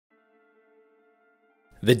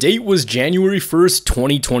The date was January 1st,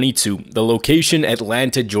 2022. The location,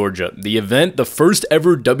 Atlanta, Georgia. The event, the first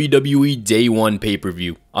ever WWE Day 1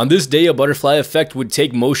 pay-per-view. On this day, a butterfly effect would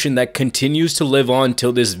take motion that continues to live on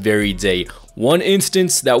till this very day. One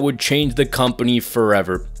instance that would change the company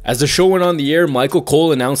forever. As the show went on the air, Michael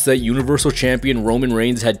Cole announced that Universal Champion Roman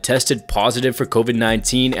Reigns had tested positive for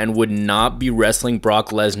COVID-19 and would not be wrestling Brock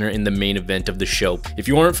Lesnar in the main event of the show. If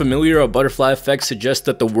you aren't familiar, a butterfly effect suggests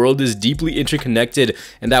that the world is deeply interconnected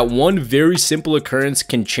and that one very simple occurrence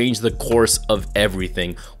can change the course of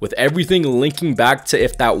everything, with everything linking back to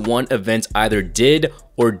if that one event either did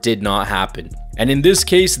or did not happen. And in this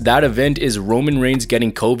case, that event is Roman Reigns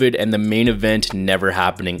getting COVID and the main event never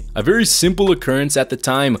happening. A very simple occurrence at the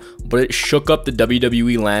time, but it shook up the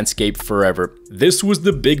WWE landscape forever. This was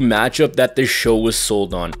the big matchup that this show was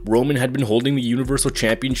sold on. Roman had been holding the Universal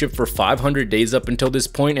Championship for 500 days up until this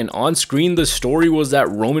point, and on screen the story was that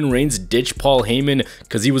Roman Reigns ditched Paul Heyman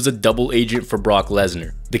because he was a double agent for Brock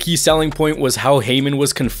Lesnar. The key selling point was how Heyman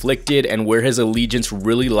was conflicted and where his allegiance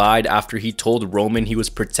really lied after he told Roman he was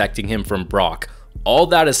protecting him from Brock. All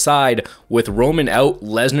that aside, with Roman out,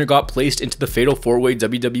 Lesnar got placed into the Fatal 4-Way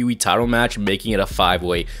WWE title match, making it a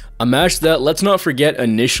 5-way. A match that, let's not forget,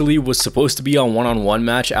 initially was supposed to be a one-on-one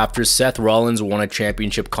match after Seth Rollins won a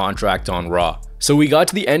championship contract on Raw. So we got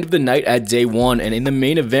to the end of the night at day 1, and in the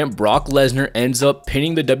main event, Brock Lesnar ends up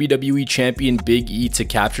pinning the WWE champion Big E to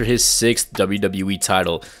capture his 6th WWE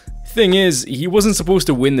title. Thing is, he wasn't supposed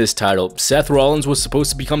to win this title. Seth Rollins was supposed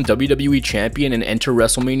to become WWE champion and enter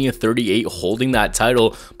WrestleMania 38 holding that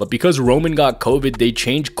title, but because Roman got COVID, they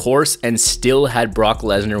changed course and still had Brock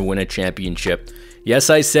Lesnar win a championship. Yes,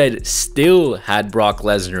 I said still had Brock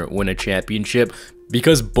Lesnar win a championship,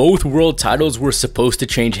 because both world titles were supposed to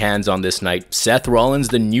change hands on this night. Seth Rollins,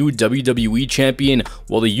 the new WWE champion,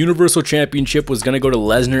 while the Universal Championship was going to go to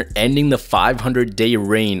Lesnar, ending the 500-day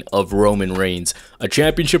reign of Roman Reigns. A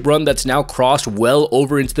championship run that's now crossed well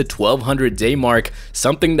over into the 1200-day mark,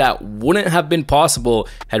 something that wouldn't have been possible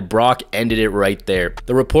had Brock ended it right there.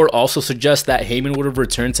 The report also suggests that Heyman would have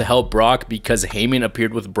returned to help Brock because Heyman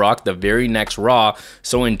appeared with Brock the very next Raw,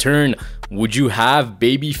 so in turn, would you have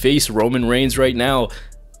babyface Roman Reigns right now?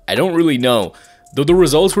 I don't really know. Though the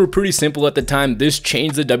results were pretty simple at the time, this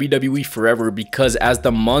changed the WWE forever because as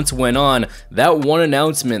the months went on, that one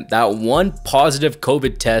announcement, that one positive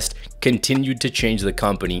COVID test continued to change the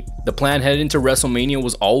company. The plan headed into WrestleMania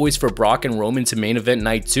was always for Brock and Roman to main event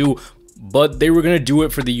night 2, but they were going to do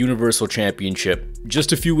it for the Universal Championship.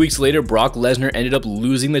 Just a few weeks later, Brock Lesnar ended up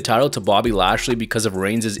losing the title to Bobby Lashley because of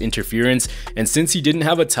Reigns' interference, and since he didn't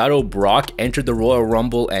have a title, Brock entered the Royal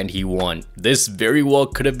Rumble and he won. This very well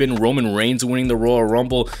could have been Roman Reigns winning the Royal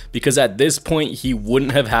Rumble because at this point, he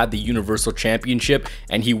wouldn't have had the Universal Championship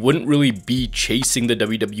and he wouldn't really be chasing the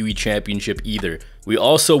WWE Championship either. We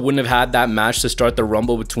also wouldn't have had that match to start the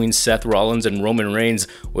Rumble between Seth Rollins and Roman Reigns,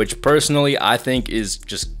 which personally I think is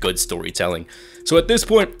just good storytelling. So at this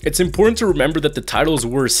point, it's important to remember that the titles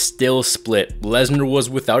were still split. Lesnar was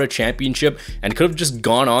without a championship and could have just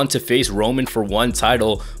gone on to face Roman for one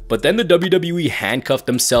title, but then the WWE handcuffed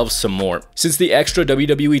themselves some more. Since the extra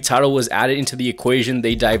WWE title was added into the equation,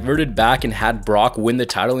 they diverted back and had Brock win the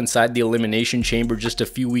title inside the Elimination Chamber just a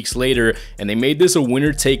few weeks later, and they made this a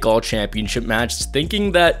winner-take-all championship match,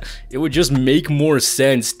 thinking that it would just make more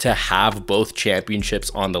sense to have both championships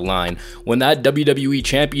on the line, when that WWE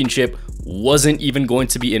championship wasn't even going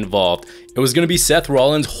to be involved. It was going to be Seth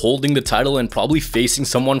Rollins holding the title and probably facing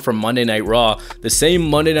someone from Monday Night Raw, the same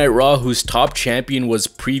Monday Night Raw whose top champion was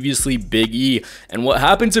previously Big E. And what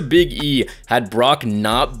happened to Big E had Brock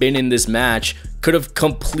not been in this match could have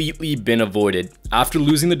completely been avoided. After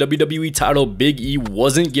losing the WWE title, Big E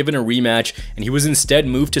wasn't given a rematch and he was instead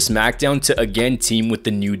moved to SmackDown to again team with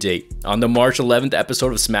the New Day. On the March 11th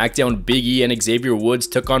episode of SmackDown, Big E and Xavier Woods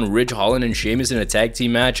took on Ridge Holland and Sheamus in a tag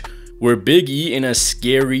team match, where Big E, in a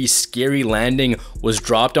scary landing, was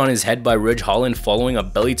dropped on his head by Ridge Holland following a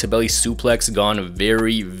belly-to-belly suplex gone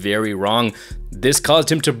very wrong. This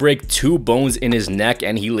caused him to break 2 bones in his neck,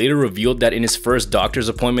 and he later revealed that in his first doctor's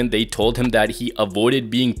appointment, they told him that he avoided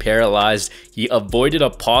being paralyzed, he avoided a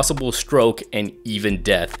possible stroke, and even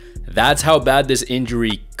death. That's how bad this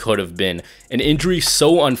injury could have been. An injury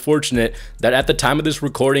so unfortunate that at the time of this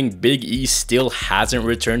recording, Big E still hasn't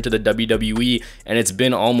returned to the WWE, and it's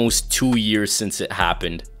been almost 2 years since it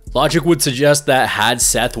happened. Logic would suggest that had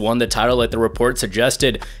Seth won the title like the report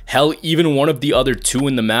suggested, hell, even one of the other 2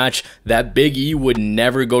 in the match, that Big E would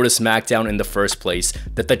never go to SmackDown in the first place,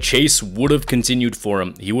 that the chase would have continued for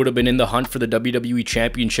him. He would have been in the hunt for the WWE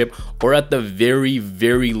Championship, or at the very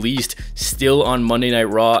least, still on Monday Night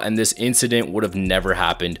Raw, and this incident would have never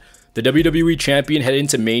happened. The WWE Champion heading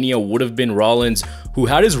into Mania would have been Rollins, who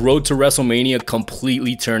had his road to WrestleMania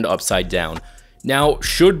completely turned upside down. Now,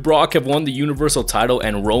 should Brock have won the Universal title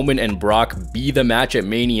and Roman and Brock be the match at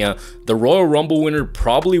Mania, the Royal Rumble winner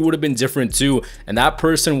probably would have been different too, and that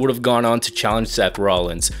person would have gone on to challenge Seth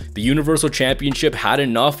Rollins. The Universal Championship had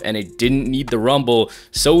enough and it didn't need the Rumble,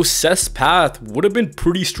 so Seth's path would have been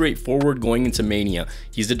pretty straightforward going into Mania.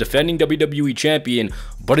 He's the defending WWE Champion,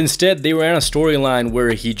 but instead they ran a storyline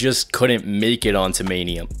where he just couldn't make it onto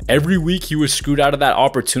Mania. Every week he was screwed out of that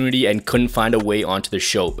opportunity and couldn't find a way onto the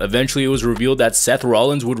show. Eventually it was revealed that Seth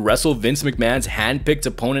Rollins would wrestle Vince McMahon's hand-picked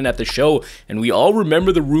opponent at the show, and we all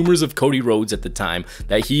remember the rumors of Cody Rhodes at the time,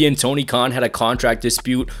 that he and Tony Khan had a contract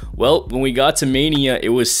dispute. Well, when we got to Mania, it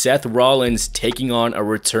was Seth Rollins taking on a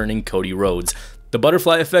returning Cody Rhodes. The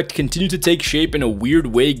butterfly effect continued to take shape in a weird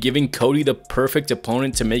way, giving Cody the perfect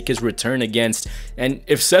opponent to make his return against. And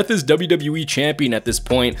if Seth is WWE Champion at this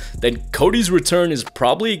point, then Cody's return is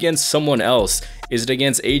probably against someone else. Is it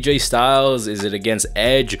against AJ Styles? Is it against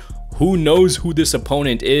Edge? Who knows who this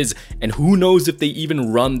opponent is, and who knows if they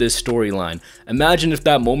even run this storyline. Imagine if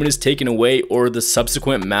that moment is taken away or the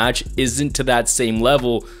subsequent match isn't to that same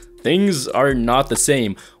level. Things are not the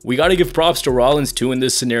same. We gotta give props to Rollins too in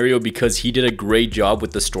this scenario because he did a great job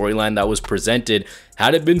with the storyline that was presented.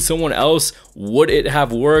 Had it been someone else, would it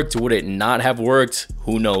have worked? Would it not have worked?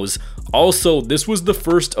 Who knows? Also, this was the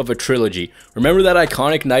first of a trilogy. Remember that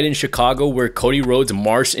iconic night in Chicago where Cody Rhodes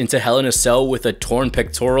marched into Hell in a Cell with a torn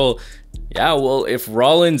pectoral? Yeah, well, if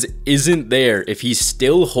Rollins isn't there, if he's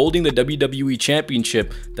still holding the WWE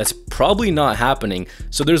Championship, that's probably not happening.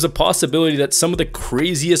 So there's a possibility that some of the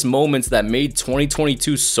craziest moments that made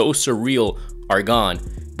 2022 so surreal are gone.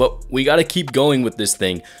 But we gotta keep going with this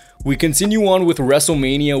thing. We continue on with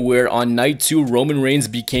WrestleMania, where on night 2 Roman Reigns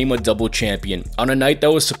became a double champion. On a night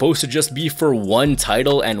that was supposed to just be for one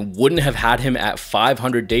title and wouldn't have had him at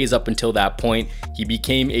 500 days up until that point, he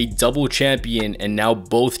became a double champion and now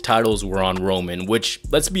both titles were on Roman, which,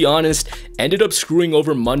 let's be honest, ended up screwing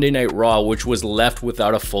over Monday Night Raw, which was left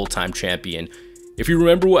without a full-time champion. If you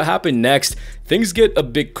remember what happened next, things get a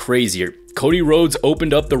bit crazier. Cody Rhodes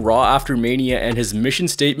opened up the Raw after Mania and his mission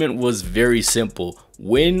statement was very simple: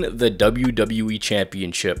 win the WWE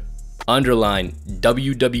Championship. Underline,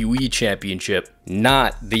 WWE Championship,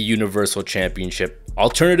 not the Universal Championship.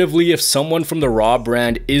 Alternatively, if someone from the Raw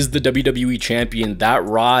brand is the WWE Champion, that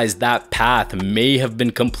rise, that path may have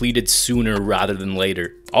been completed sooner rather than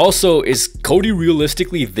later. Also, is Cody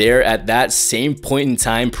realistically there at that same point in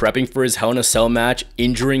time prepping for his Hell in a Cell match,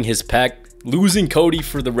 injuring his pec? Losing Cody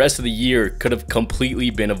for the rest of the year could have completely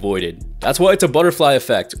been avoided. That's why it's a butterfly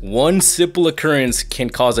effect. One simple occurrence can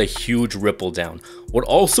cause a huge ripple down. What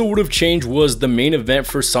also would have changed was the main event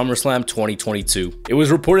for SummerSlam 2022. It was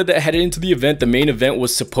reported that headed into the event, the main event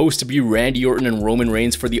was supposed to be Randy Orton and Roman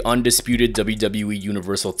Reigns for the undisputed WWE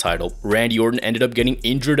Universal title. Randy Orton ended up getting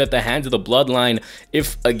injured at the hands of the Bloodline.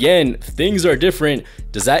 If, again, things are different,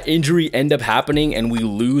 does that injury end up happening and we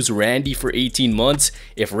lose Randy for 18 months?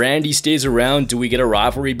 If Randy stays around, do we get a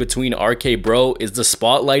rivalry between RK Bro? Is the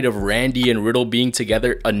spotlight of Randy and Riddle being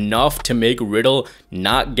together enough to make Riddle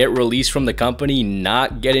not get released from the company,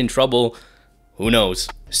 not get in trouble? Who knows?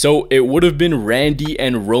 So it would have been Randy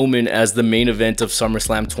and Roman as the main event of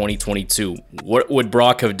SummerSlam 2022. What would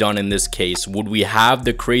Brock have done in this case? Would we have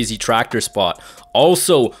the crazy tractor spot?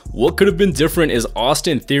 Also, what could have been different is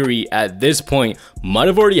Austin Theory at this point might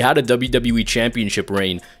have already had a WWE Championship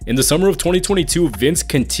reign. In the summer of 2022, Vince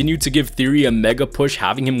continued to give Theory a mega push,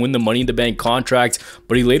 having him win the Money in the Bank contract,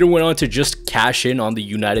 but he later went on to just cash in on the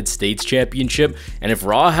United States Championship. And if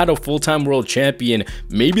Raw had a full-time world champion,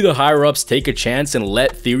 maybe the higher-ups take a chance and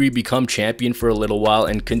let Theory become champion for a little while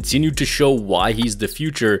and continue to show why he's the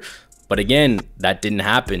future. But again, that didn't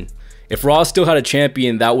happen. If Raw still had a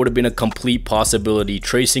champion, that would have been a complete possibility,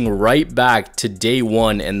 tracing right back to day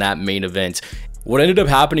one in that main event. What ended up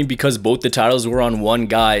happening, because both the titles were on one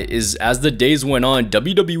guy, is as the days went on,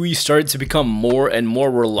 WWE started to become more and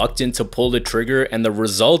more reluctant to pull the trigger, and the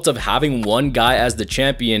result of having one guy as the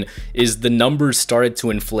champion is the numbers started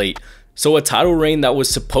to inflate. So a title reign that was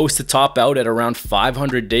supposed to top out at around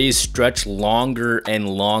 500 days stretched longer and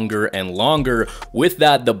longer and longer. With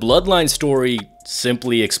that, the Bloodline story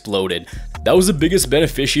simply exploded. That was the biggest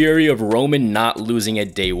beneficiary of Roman not losing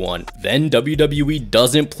at day one. Then WWE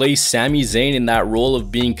doesn't place Sami Zayn in that role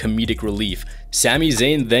of being comedic relief. Sami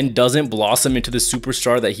Zayn then doesn't blossom into the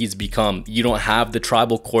superstar that he's become. You don't have the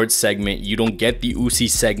tribal court segment, you don't get the Usi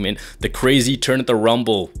segment, the crazy turn at the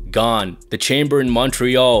Rumble, gone. The Chamber in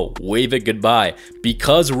Montreal, wave it goodbye.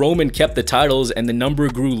 Because Roman kept the titles and the number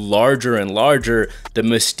grew larger and larger, the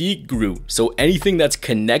mystique grew. So anything that's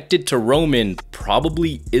connected to Roman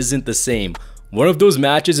probably isn't the same. One of those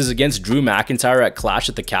matches is against Drew McIntyre at Clash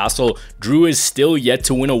at the Castle. Drew is still yet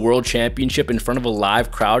to win a world championship in front of a live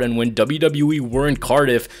crowd, and when WWE were in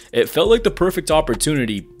Cardiff, it felt like the perfect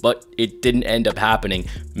opportunity, but it didn't end up happening.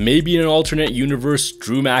 Maybe in an alternate universe,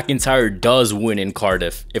 Drew McIntyre does win in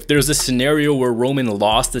Cardiff. If there's a scenario where Roman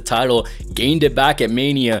lost the title, gained it back at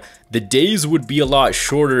Mania, the days would be a lot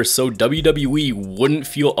shorter, so WWE wouldn't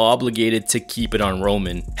feel obligated to keep it on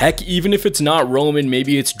Roman. Heck, even if it's not Roman,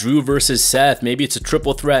 maybe it's Drew versus Seth, maybe it's a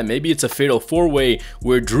triple threat, maybe it's a fatal four-way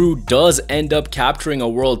where Drew does end up capturing a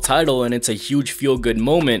world title and it's a huge feel-good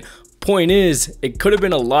moment. Point is, it could have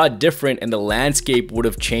been a lot different and the landscape would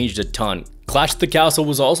have changed a ton. Clash at the Castle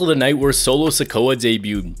was also the night where Solo Sikoa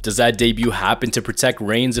debuted. Does that debut happen to protect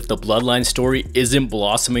Reigns if the Bloodline story isn't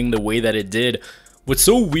blossoming the way that it did? What's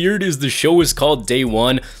so weird is the show is called Day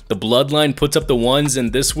 1, the Bloodline puts up the ones,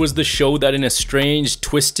 and this was the show that in a strange,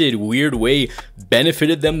 twisted, weird way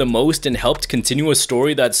benefited them the most and helped continue a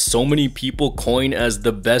story that so many people coin as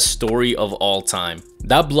the best story of all time.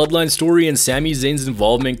 That Bloodline story and Sami Zayn's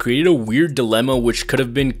involvement created a weird dilemma which could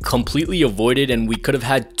have been completely avoided, and we could have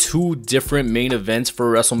had two different main events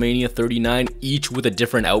for WrestleMania 39, each with a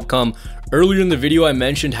different outcome. Earlier in the video, I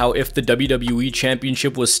mentioned how if the WWE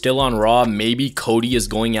Championship was still on Raw, maybe Cody is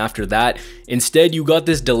going after that. Instead, you got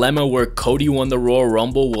this dilemma where Cody won the Royal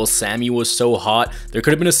Rumble while Sami was so hot. There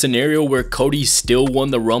could have been a scenario where Cody still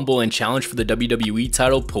won the Rumble and challenged for the WWE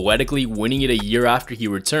title, poetically winning it a year after he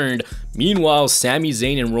returned. Meanwhile, Sami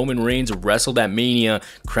Zayn and Roman Reigns wrestled at Mania,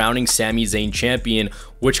 crowning Sami Zayn champion,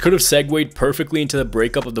 which could have segued perfectly into the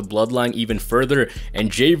breakup of the Bloodline even further,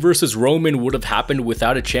 and Jey versus Roman would have happened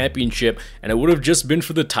without a championship, and it would have just been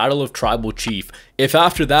for the title of Tribal Chief. If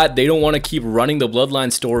after that they don't want to keep running the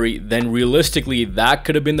Bloodline story, then realistically that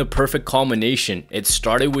could have been the perfect culmination. It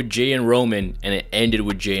started with Jey and Roman, and it ended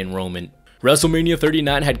with Jey and Roman. WrestleMania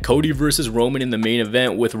 39 had Cody versus Roman in the main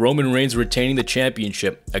event, with Roman Reigns retaining the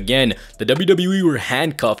championship. Again, the WWE were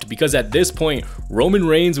handcuffed because at this point, Roman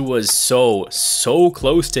Reigns was so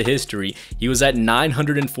close to history. He was at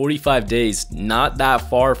 945 days, not that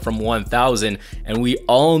far from 1,000, and we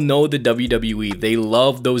all know the WWE, they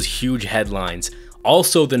love those huge headlines.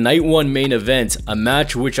 Also, the night one main event, a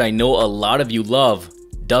match which I know a lot of you love,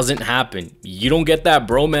 doesn't happen. You don't get that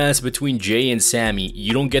bromance between Jey and Sami.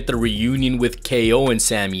 You don't get the reunion with KO and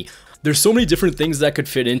Sami. There's so many different things that could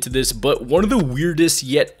fit into this, but one of the weirdest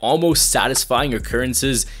yet almost satisfying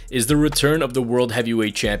occurrences is the return of the World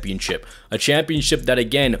Heavyweight Championship. A championship that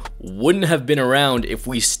again wouldn't have been around if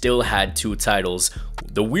we still had two titles.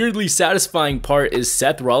 The weirdly satisfying part is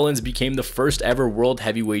Seth Rollins became the first ever World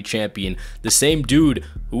Heavyweight Champion, the same dude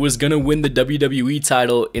who was gonna win the WWE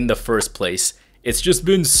title in the first place. It's just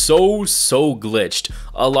been so glitched.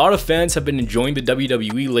 A lot of fans have been enjoying the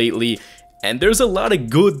WWE lately, and there's a lot of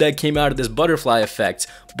good that came out of this butterfly effect,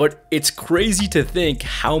 but it's crazy to think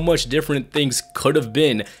how much different things could have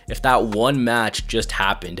been if that one match just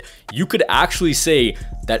happened. You could actually say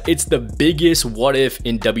that it's the biggest what if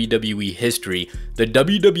in WWE history. The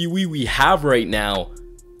WWE we have right now,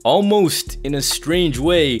 almost in a strange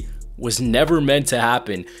way, was never meant to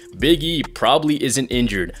happen. Big E probably isn't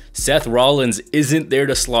injured. Seth Rollins isn't there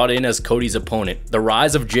to slot in as Cody's opponent. The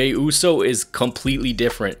rise of Jey Uso is completely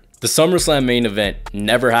different. The SummerSlam main event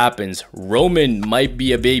never happens. Roman might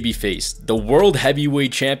be a babyface. The World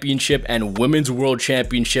Heavyweight Championship and Women's World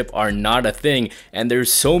Championship are not a thing, and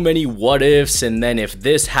there's so many what ifs, and then if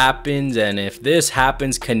this happens and if this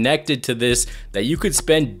happens connected to this, that you could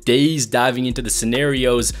spend days diving into the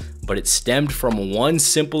scenarios, but it stemmed from one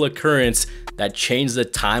simple occurrence that changed the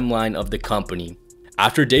timeline of the company.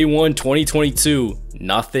 After Day 1 2022,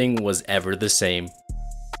 nothing was ever the same.